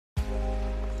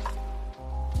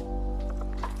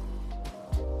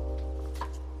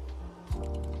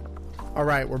All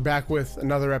right, we're back with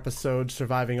another episode,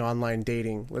 Surviving Online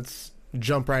Dating. Let's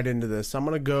jump right into this. I'm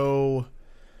going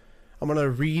to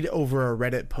read over a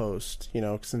Reddit post,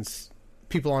 since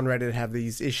people on Reddit have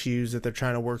these issues that they're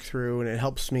trying to work through, and it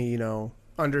helps me,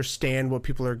 understand what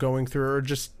people are going through, or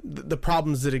just the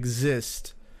problems that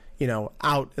exist,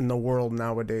 out in the world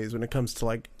nowadays when it comes to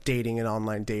like dating and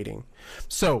online dating.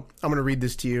 So I'm going to read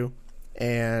this to you,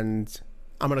 and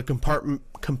I'm going to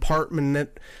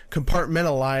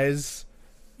compartmentalize,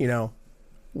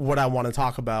 what I want to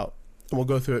talk about, and we'll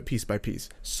go through it piece by piece.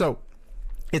 So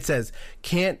it says,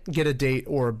 can't get a date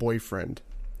or a boyfriend.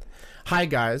 Hi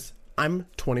guys, I'm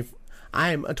a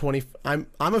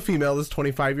female that's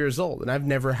 25 years old, and I've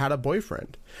never had a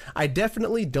boyfriend. I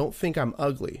definitely don't think I'm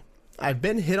ugly. I've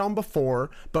been hit on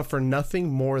before, but for nothing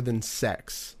more than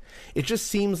sex. It just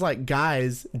seems like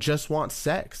guys just want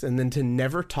sex and then to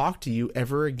never talk to you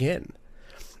ever again.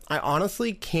 I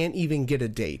honestly can't even get a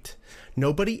date.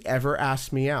 Nobody ever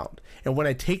asks me out. And when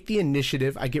I take the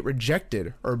initiative, I get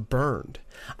rejected or burned.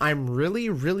 I'm really,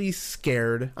 really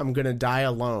scared I'm going to die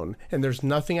alone, and there's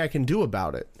nothing I can do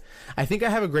about it. I think I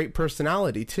have a great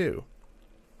personality too.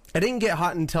 I didn't get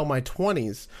hot until my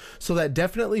 20s, so that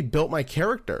definitely built my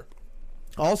character.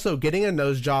 Also, getting a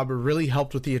nose job really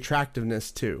helped with the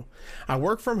attractiveness too. I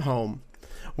work from home.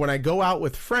 When I go out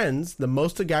with friends, the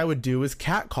most a guy would do is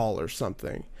catcall or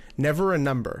something. Never a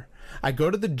number. I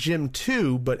go to the gym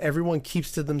too, but everyone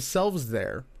keeps to themselves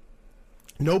there.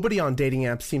 Nobody on dating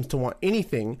apps seems to want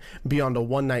anything beyond a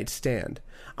one-night stand.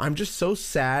 I'm just so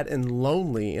sad and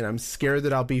lonely, and I'm scared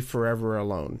that I'll be forever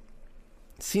alone.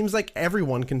 Seems like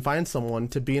everyone can find someone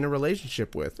to be in a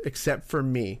relationship with, except for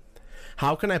me.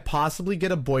 How can I possibly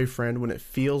get a boyfriend when it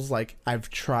feels like I've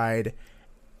tried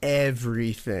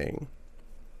everything?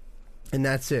 And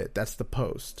that's it. That's the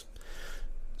post.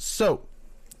 So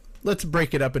let's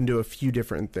break it up into a few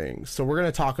different things. So we're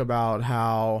going to talk about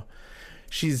how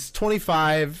she's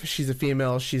 25, she's a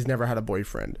female, she's never had a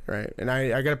boyfriend, right? And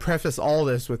I got to preface all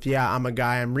this with, I'm a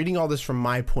guy. I'm reading all this from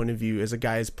my point of view as a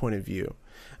guy's point of view,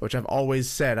 which I've always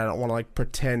said. I don't want to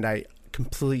pretend I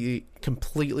completely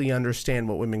understand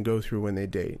what women go through when they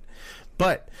date.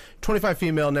 But 25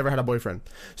 female, never had a boyfriend.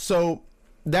 So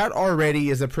that already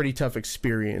is a pretty tough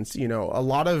experience. A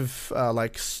lot of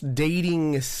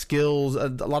dating skills, a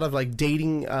lot of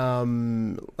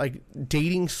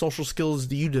dating social skills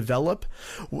that you develop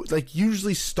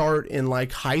usually start in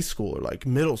high school or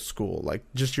middle school,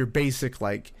 just your basic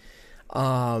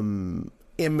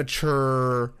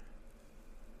immature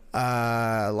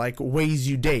ways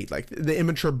you date, the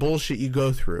immature bullshit you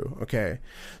go through. Okay,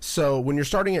 so when you're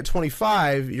starting at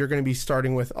 25, you're going to be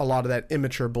starting with a lot of that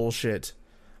immature bullshit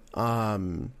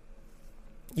pretty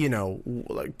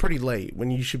late,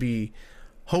 when you should be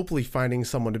hopefully finding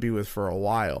someone to be with for a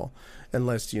while,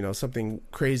 unless something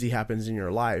crazy happens in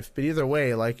your life. But either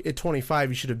way, at 25,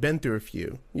 you should have been through a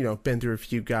few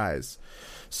guys.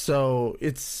 So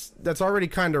that's already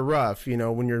kind of rough,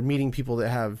 when you're meeting people that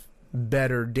have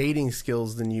better dating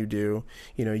skills than you do.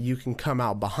 You can come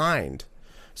out behind.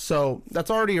 So that's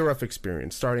already a rough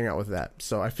experience starting out with that.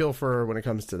 So I feel for her when it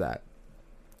comes to that.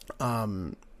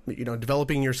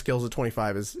 Developing your skills at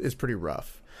 25 is pretty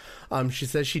rough. She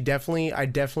says I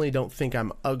definitely don't think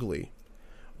I'm ugly,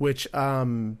 which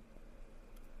that's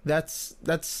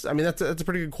a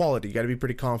pretty good quality. You got to be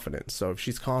pretty confident. So if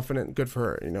she's confident, good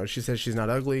for her. She says she's not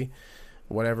ugly,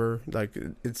 whatever.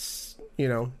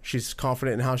 She's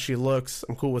confident in how she looks.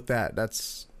 I'm cool with that.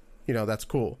 That's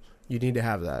cool. You need to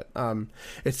have that.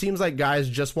 It seems like guys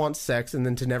just want sex and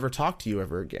then to never talk to you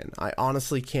ever again. I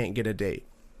honestly can't get a date.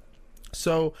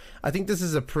 So I think this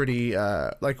is a pretty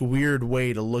weird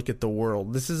way to look at the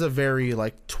world. This is a very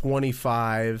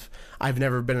 25, I've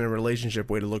never been in a relationship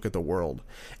way to look at the world,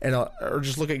 and or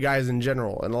just look at guys in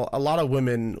general. And a lot of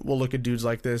women will look at dudes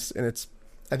like this, and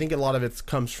I think a lot of it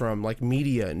comes from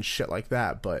media and shit like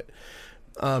that. But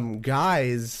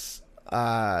guys,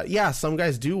 some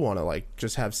guys do want to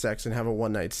just have sex and have a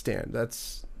one night stand.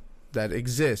 That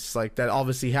exists, that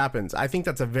obviously happens. I think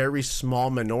that's a very small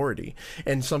minority,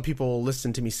 and some people will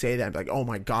listen to me say that and be like, oh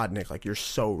my god, Nick, you're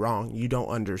so wrong, you don't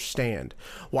understand.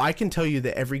 Well, I can tell you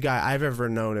that every guy I've ever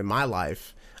known in my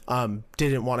life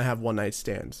didn't want to have one night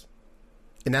stands,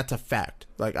 and that's a fact.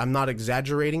 I'm not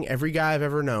exaggerating. Every guy I've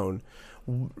ever known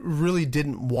really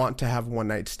didn't want to have one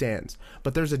night stands.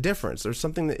 But there's a difference. There's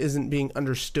something that isn't being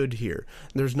understood here.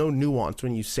 There's no nuance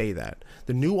when you say that.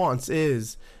 The nuance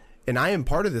is, and I am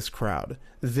part of this crowd,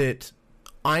 that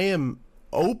I am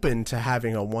open to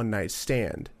having a one night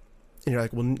stand. And you're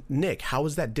like, well, Nick, how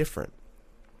is that different?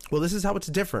 Well, this is how it's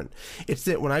different. It's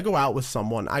that when I go out with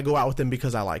someone, I go out with them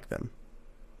because I like them.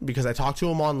 because I talked to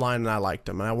him online and I liked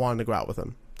him and I wanted to go out with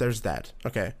him. There's that.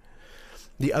 Okay.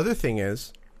 The other thing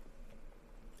is,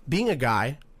 being a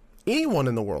guy, anyone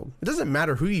in the world, it doesn't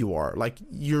matter who you are. Like,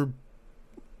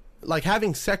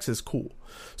 having sex is cool.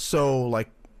 So, like,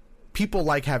 people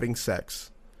like having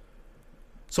sex.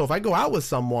 So if I go out with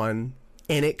someone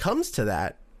and it comes to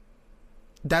that,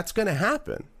 that's going to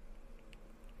happen.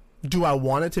 Do I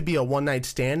want it to be a one-night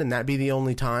stand and that be the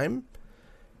only time?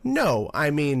 No, I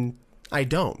mean, I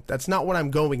don't. That's not what I'm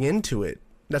going into it.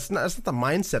 That's not the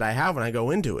mindset I have when I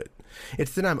go into it.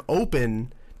 It's that I'm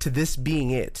open to this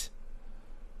being it.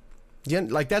 Yeah,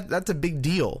 like that's a big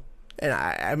deal. And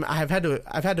I've had to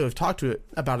have talked to it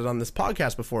about it on this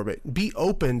podcast before, but be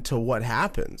open to what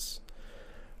happens.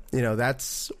 You know,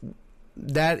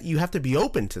 that you have to be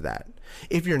open to that.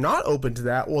 If you're not open to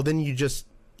that, well, then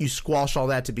you squash all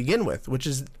that to begin with, which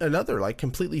is another like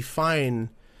completely fine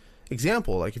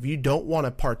example. Like, if you don't want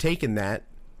to partake in that,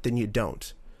 then you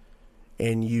don't.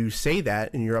 And you say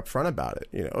that and you're upfront about it,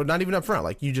 you know, or not even upfront.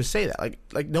 Like, you just say that,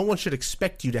 like no one should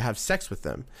expect you to have sex with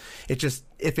them. It just,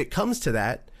 if it comes to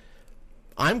that,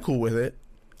 I'm cool with it.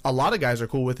 A lot of guys are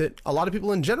cool with it. A lot of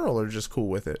people in general are just cool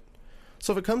with it.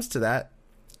 So if it comes to that,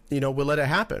 you know, we'll let it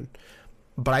happen.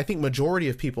 But I think majority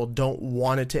of people don't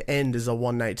want it to end as a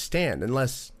one-night stand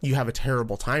unless you have a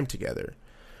terrible time together.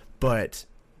 But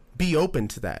be open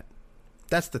to that.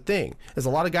 That's the thing, is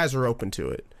a lot of guys are open to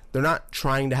it. They're not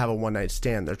trying to have a one-night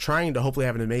stand. They're trying to hopefully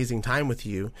have an amazing time with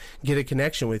you, get a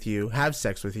connection with you, have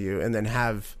sex with you, and then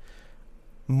have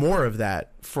more of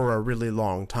that for a really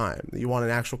long time. You want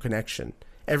an actual connection.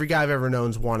 Every guy I've ever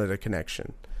known's wanted a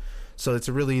connection. So it's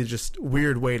a really just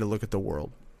weird way to look at the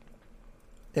world.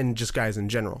 And just guys in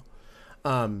general.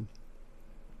 So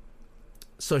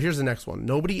here's the next one.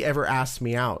 Nobody ever asks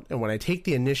me out, and when I take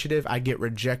the initiative, I get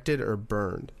rejected or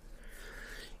burned.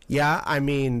 Yeah, I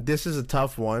mean, this is a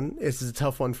tough one. This is a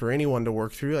tough one for anyone to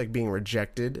work through, like being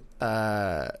rejected.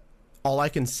 All I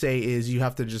can say is you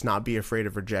have to just not be afraid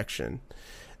of rejection.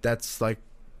 That's like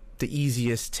the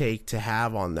easiest take to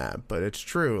have on that, but it's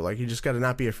true. Like, you just got to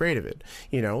not be afraid of it.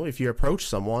 You know, if you approach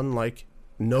someone, like,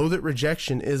 know that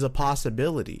rejection is a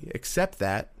possibility. Accept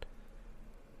that.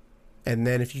 And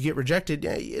then if you get rejected,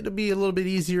 yeah, it'll be a little bit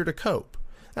easier to cope.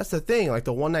 That's the thing. Like,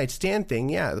 the one-night stand thing,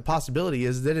 yeah, the possibility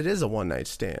is that it is a one-night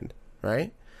stand,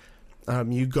 right?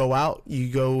 You go out, you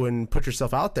go and put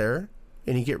yourself out there,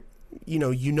 and you get, you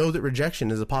know that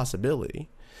rejection is a possibility.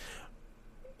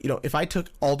 You know, if I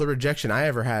took all the rejection I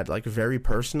ever had, like, very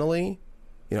personally,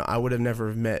 you know, I would have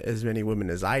never met as many women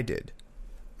as I did.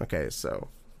 Okay, so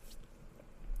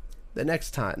the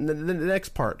next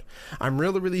part, I'm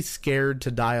really, really scared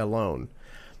to die alone.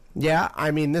 Yeah,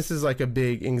 I mean, this is like a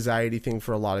big anxiety thing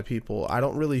for a lot of people. I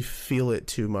don't really feel it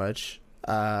too much.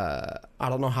 I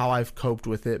don't know how I've coped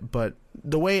with it, but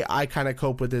the way I kind of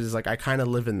cope with it is like I kind of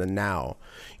live in the now.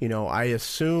 You know, I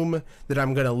assume that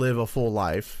I'm going to live a full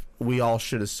life. We all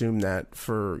should assume that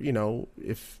for, you know,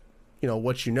 if, you know,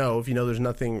 what you know, if you know there's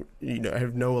nothing, you know, I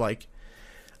have no like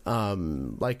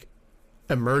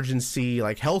emergency,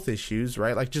 like health issues,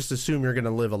 right? Like, just assume you're going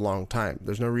to live a long time.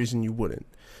 There's no reason you wouldn't.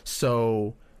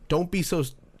 So don't be so,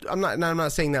 I'm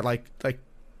not saying that like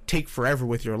take forever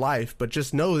with your life, but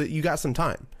just know that you got some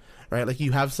time, right? Like,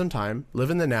 you have some time, live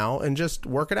in the now and just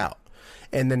work it out,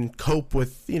 and then cope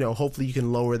with, you know, hopefully you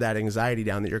can lower that anxiety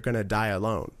down that you're going to die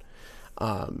alone.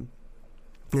 And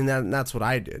that's what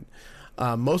I did.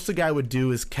 Most the guy would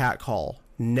do is catcall,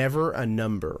 never a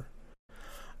number.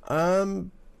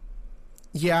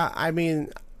 Yeah, I mean,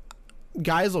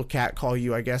 guys will catcall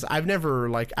you, I guess. I've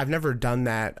never done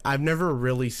that. I've never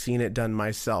really seen it done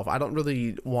myself. I don't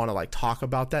really want to like talk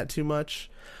about that too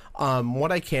much.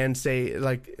 What I can say,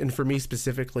 like, and for me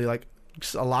specifically, like,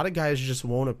 a lot of guys just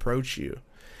won't approach you,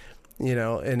 you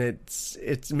know, and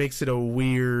it makes it a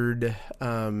weird,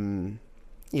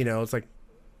 you know, it's like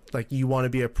you want to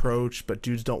be approached, but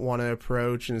dudes don't want to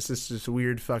approach, and it's just this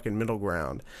weird fucking middle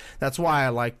ground. That's why I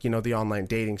like, you know, the online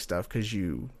dating stuff, because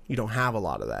you don't have a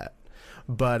lot of that.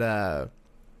 But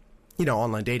you know,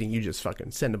 online dating, you just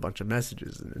fucking send a bunch of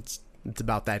messages, and it's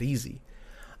about that easy.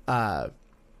 But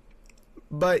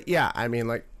yeah, I mean,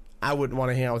 like, I wouldn't want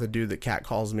to hang out with a dude that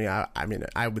catcalls me. I mean,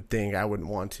 I would think I wouldn't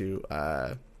want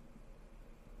to.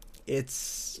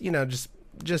 It's, you know, just.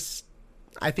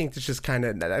 I think it's just kind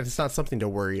of, it's not something to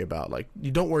worry about. Like,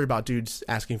 you don't worry about dudes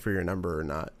asking for your number or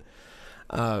not.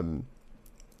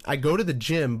 I go to the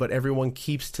gym, but everyone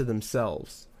keeps to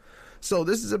themselves. So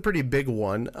this is a pretty big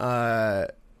one.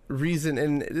 Reason,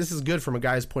 and this is good from a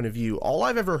guy's point of view. All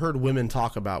I've ever heard women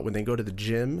talk about when they go to the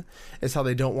gym is how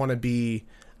they don't want to be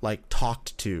like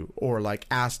talked to or like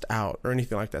asked out or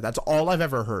anything like that. That's all I've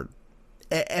ever heard.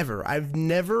 Ever. I've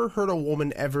never heard a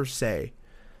woman ever say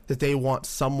that they want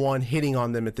someone hitting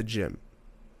on them at the gym.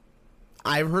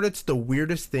 I've heard it's the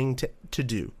weirdest thing to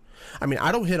do. I mean,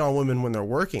 I don't hit on women when they're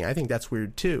working. I think that's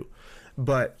weird too.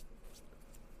 But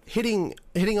hitting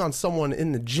on someone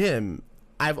in the gym,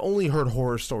 I've only heard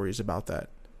horror stories about that.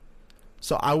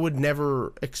 So I would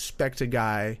never expect a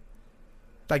guy,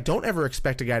 like, don't ever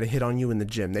expect a guy to hit on you in the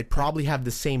gym. They probably have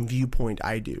the same viewpoint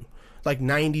I do. Like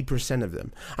 90% of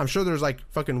them. I'm sure there's like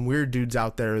fucking weird dudes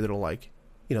out there that'll like,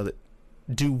 you know, that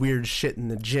do weird shit in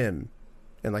the gym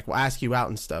and like will ask you out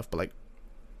and stuff. But like,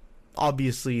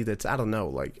 obviously that's, I don't know,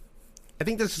 like, I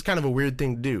think this is kind of a weird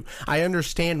thing to do. I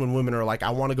understand when women are like,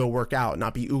 I want to go work out,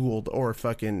 not be oogled or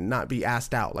fucking not be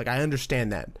asked out. Like, I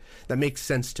understand that. That makes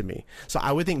sense to me. So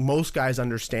I would think most guys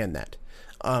understand that.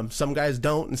 Some guys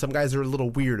don't, and some guys are a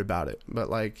little weird about it. But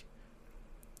like,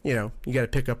 you know, you got to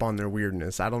pick up on their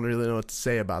weirdness. I don't really know what to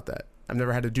say about that. I've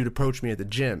never had a dude approach me at the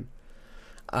gym.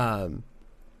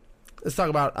 Let's talk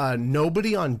about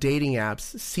nobody on dating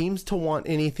apps seems to want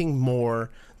anything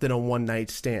more than a one-night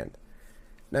stand.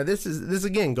 Now, this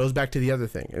again goes back to the other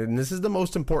thing, and this is the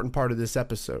most important part of this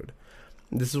episode.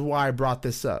 This is why I brought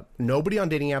this up. Nobody on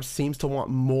dating apps seems to want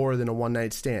more than a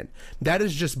one-night stand. That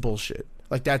is just bullshit.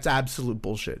 Like, that's absolute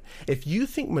bullshit. If you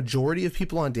think majority of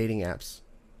people on dating apps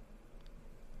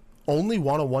only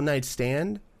want a one-night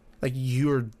stand, like,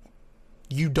 you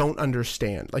don't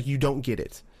understand. Like, you don't get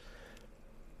it.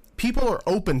 People are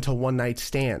open to one-night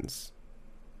stands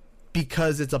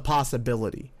because it's a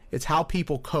possibility. It's how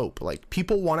people cope. Like,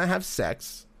 people want to have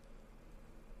sex.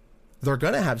 They're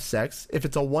going to have sex. If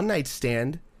it's a one-night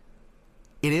stand,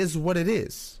 it is what it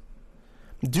is.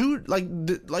 Dude,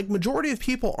 like majority of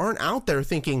people aren't out there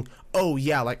thinking, oh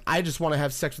yeah, like, I just want to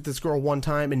have sex with this girl one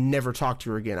time and never talk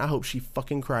to her again. I hope she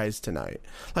fucking cries tonight.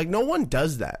 Like, no one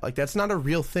does that. Like, that's not a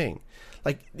real thing.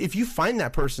 Like, if you find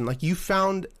that person, like, you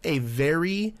found a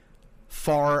very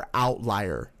far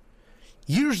outlier.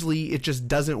 Usually it just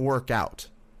doesn't work out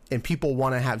and people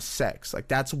want to have sex. Like,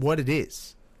 that's what it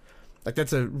is. Like,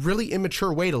 that's a really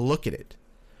immature way to look at it.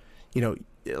 You know,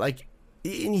 like,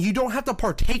 you don't have to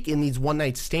partake in these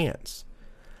one-night stands.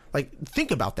 Like, think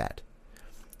about that.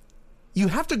 You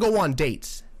have to go on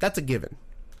dates. That's a given.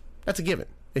 That's a given.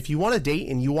 If you want to date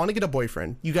and you want to get a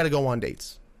boyfriend, you got to go on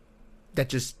dates.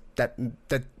 That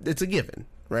it's a given,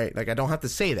 right? Like, I don't have to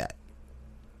say that.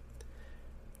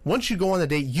 Once you go on the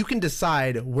date, you can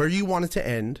decide where you want it to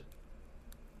end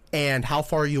and how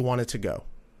far you want it to go.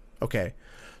 Okay.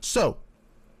 So,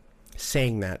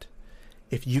 saying that,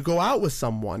 if you go out with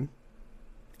someone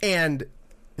and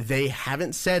they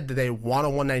haven't said that they want a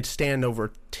one-night stand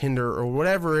over Tinder or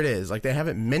whatever it is, like, they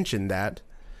haven't mentioned that,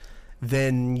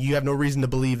 then you have no reason to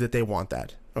believe that they want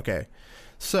that. Okay.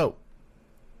 So,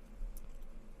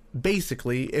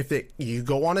 basically, if you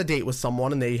go on a date with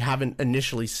someone and they haven't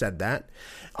initially said that,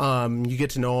 you get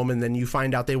to know them and then you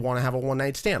find out they want to have a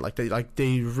one-night stand. Like,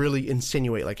 they really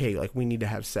insinuate, like, hey, like, we need to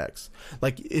have sex.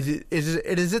 Like, it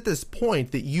is at this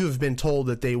point that you have been told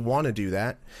that they want to do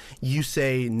that. You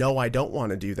say, no, I don't want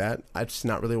to do that. That's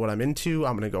not really what I'm into.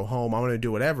 I'm going to go home. I'm going to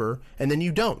do whatever. And then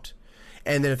you don't.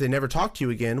 And then if they never talk to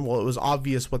you again, well, it was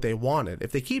obvious what they wanted.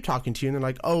 If they keep talking to you and they're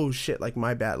like, oh shit, like,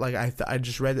 my bad, like, I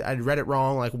just read it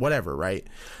wrong, like, whatever, right?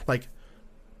 Like,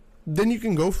 then you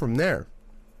can go from there.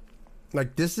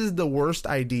 Like, this is the worst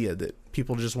idea, that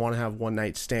people just want to have one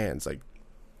night stands. Like,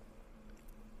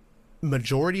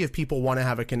 majority of people want to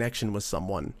have a connection with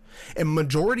someone, and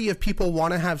majority of people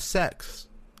want to have sex.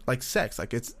 Like,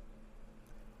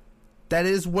 that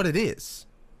is what it is.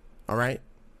 All right.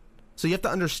 So you have to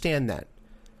understand that.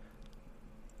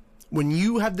 When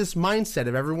you have this mindset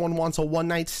of everyone wants a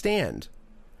one-night stand,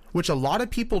 which a lot of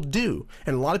people do,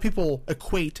 and a lot of people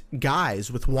equate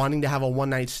guys with wanting to have a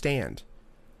one-night stand.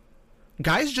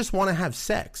 Guys just want to have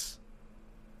sex.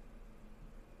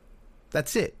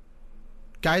 That's it.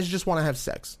 Guys just want to have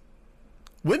sex.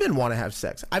 Women want to have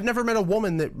sex. I've never met a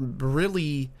woman that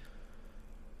really,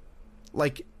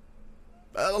 like,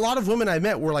 a lot of women I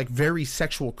met were like very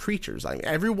sexual creatures. I mean,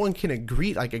 everyone can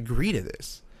agree to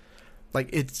this. Like,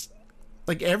 it's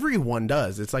like everyone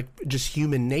does. It's like just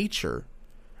human nature.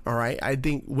 All right. I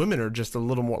think women are just a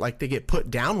little more like, they get put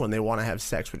down when they want to have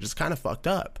sex, which is kind of fucked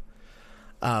up.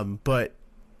 But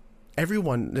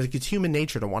everyone, like, it's human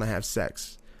nature to want to have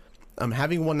sex.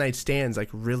 Having one night stands, like,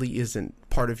 really isn't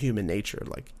part of human nature.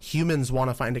 Like, humans want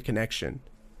to find a connection.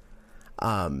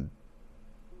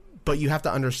 But you have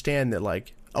to understand that,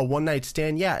 like, a one night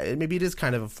stand, yeah, maybe it is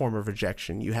kind of a form of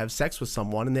rejection. You have sex with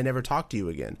someone and they never talk to you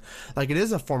again. Like, it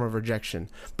is a form of rejection,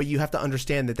 but you have to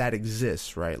understand that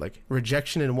exists, right? Like,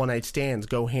 rejection and one night stands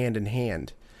go hand in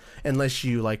hand. unless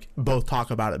you like both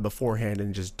talk about it beforehand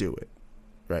and just do it,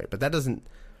 right? But that doesn't.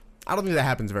 I don't think that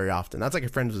happens very often. That's like a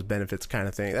friends with benefits kind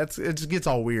of thing. It just gets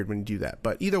all weird when you do that.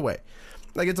 But either way,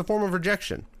 like it's a form of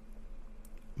rejection.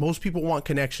 Most people want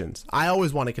connections. I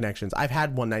always wanted connections. I've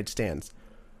had one night stands,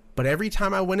 but every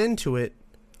time I went into it,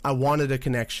 I wanted a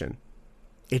connection.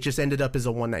 It just ended up as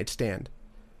a one night stand.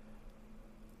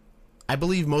 I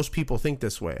believe most people think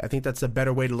this way. I think that's a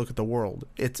better way to look at the world.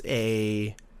 It's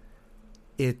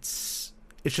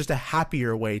just a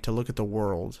happier way to look at the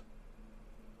world.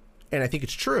 And I think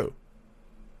it's true.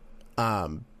 I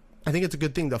think it's a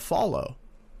good thing to follow.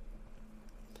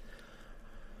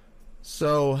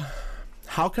 So,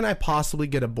 how can I possibly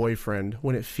get a boyfriend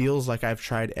when it feels like I've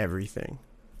tried everything?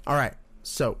 All right,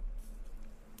 so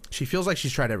she feels like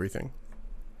she's tried everything.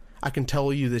 I can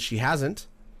tell you that she hasn't.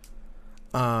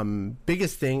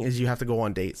 Biggest thing is you have to go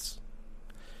on dates.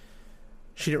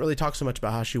 She didn't really talk so much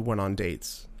about how she went on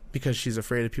dates because she's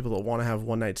afraid of people that want to have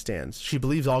one night stands. She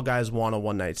believes all guys want a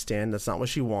one night stand. That's not what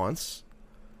she wants.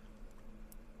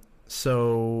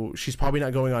 So she's probably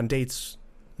not going on dates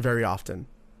very often.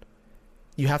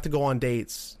 You have to go on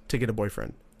dates to get a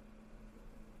boyfriend.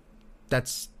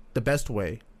 That's the best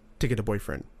way to get a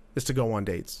boyfriend, is to go on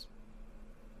dates.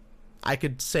 I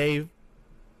could say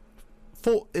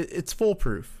it's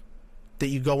foolproof that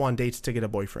you go on dates to get a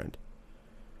boyfriend.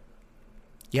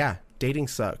 Yeah, dating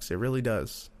sucks. It really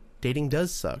does. Dating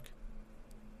does suck.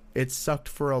 It sucked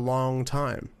for a long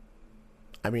time.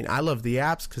 I mean, I love the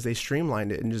apps because they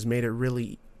streamlined it and just made it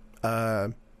really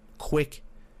quick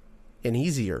and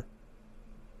easier.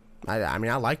 I mean,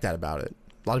 I like that about it.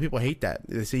 A lot of people hate that.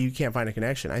 They say you can't find a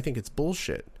connection. I think it's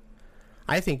bullshit.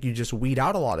 I think you just weed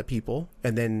out a lot of people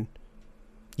and then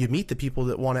you meet the people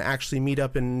that want to actually meet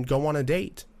up and go on a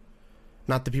date.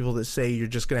 Not the people that say you're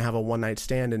just going to have a one night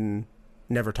stand and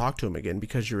never talk to them again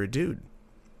because you're a dude.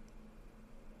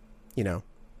 You know,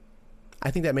 I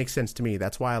think that makes sense to me.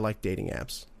 That's why I like dating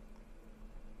apps.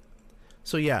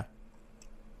 So yeah,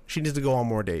 she needs to go on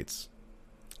more dates.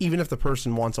 Even if the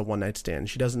person wants a one night stand,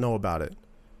 she doesn't know about it.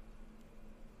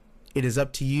 It is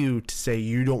up to you to say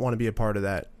you don't want to be a part of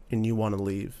that and you want to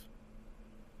leave.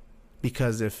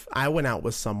 Because if I went out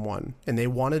with someone and they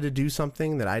wanted to do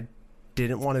something that I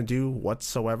didn't want to do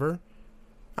whatsoever,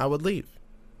 I would leave.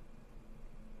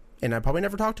 And I'd probably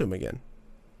never talk to him again.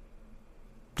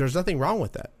 There's nothing wrong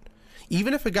with that.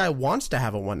 Even if a guy wants to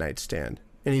have a one night stand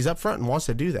and he's upfront and wants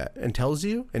to do that and tells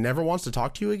you and never wants to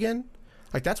talk to you again,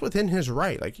 like that's within his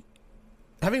right. Like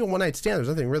having a one night stand, there's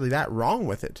nothing really that wrong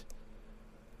with it.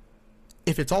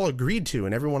 If it's all agreed to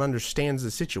and everyone understands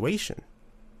the situation.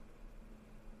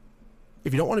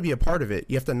 If you don't want to be a part of it,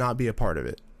 you have to not be a part of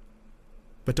it.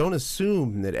 But don't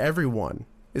assume that everyone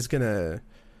is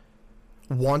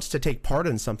wants to take part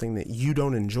in something that you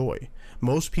don't enjoy.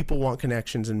 Most people want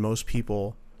connections and most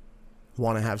people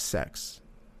want to have sex.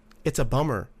 It's a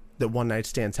bummer that one night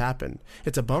stands happen.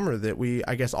 It's a bummer that we,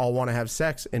 I guess, all want to have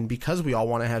sex, and because we all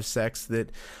want to have sex,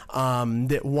 that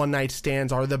one night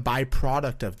stands are the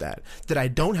byproduct of that. That I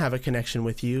don't have a connection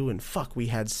with you, and fuck, we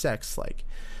had sex. Like,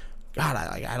 God,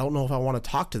 I don't know if I want to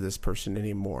talk to this person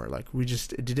anymore. Like,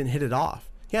 it didn't hit it off.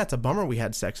 Yeah, it's a bummer we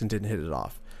had sex and didn't hit it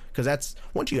off. Because that's,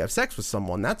 once you have sex with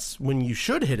someone, that's when you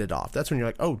should hit it off. That's when you're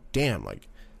like, oh, damn, like,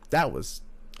 that was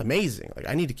amazing. Like,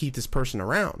 I need to keep this person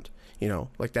around. You know,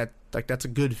 like that's a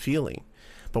good feeling.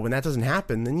 But when that doesn't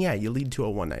happen, then yeah, you lead to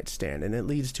a one night stand. And it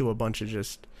leads to a bunch of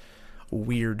just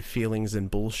weird feelings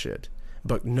and bullshit.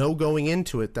 But no going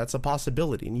into it, that's a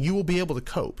possibility. And you will be able to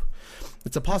cope.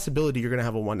 It's a possibility you're going to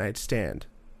have a one night stand.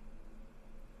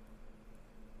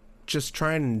 Just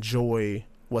try and enjoy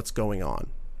what's going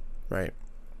on, right?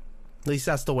 At least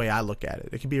that's the way I look at it.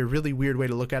 It could be a really weird way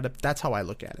to look at it, but that's how I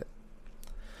look at it.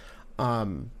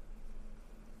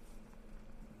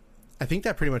 I think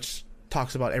that pretty much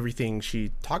talks about everything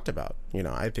she talked about. You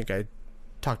know, I think I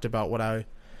talked about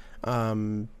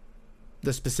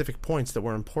the specific points that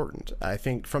were important. I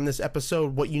think from this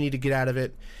episode, what you need to get out of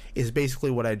it is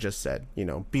basically what I just said. You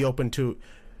know, be open to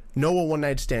know a one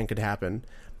night stand could happen.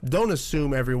 Don't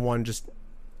assume everyone just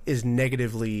is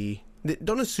negatively.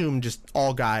 Don't assume just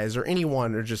all guys or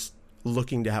anyone are just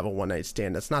looking to have a one night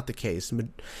stand. That's not the case.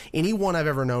 Anyone I've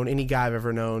ever known, any guy I've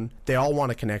ever known, they all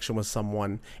want a connection with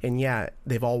someone, and yeah,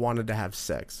 they've all wanted to have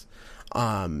sex.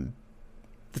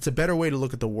 It's a better way to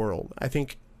look at the world. I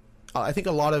think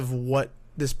a lot of what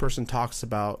this person talks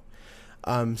about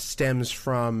stems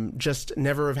from just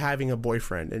never having a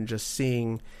boyfriend and just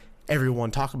seeing everyone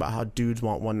talk about how dudes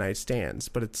want one night stands,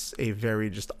 but it's a very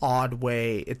just odd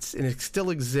way. And it still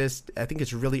exists. I think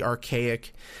it's really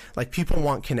archaic. Like, people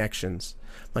want connections.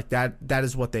 Like, that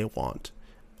is what they want.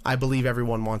 I believe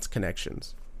everyone wants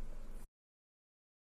connections.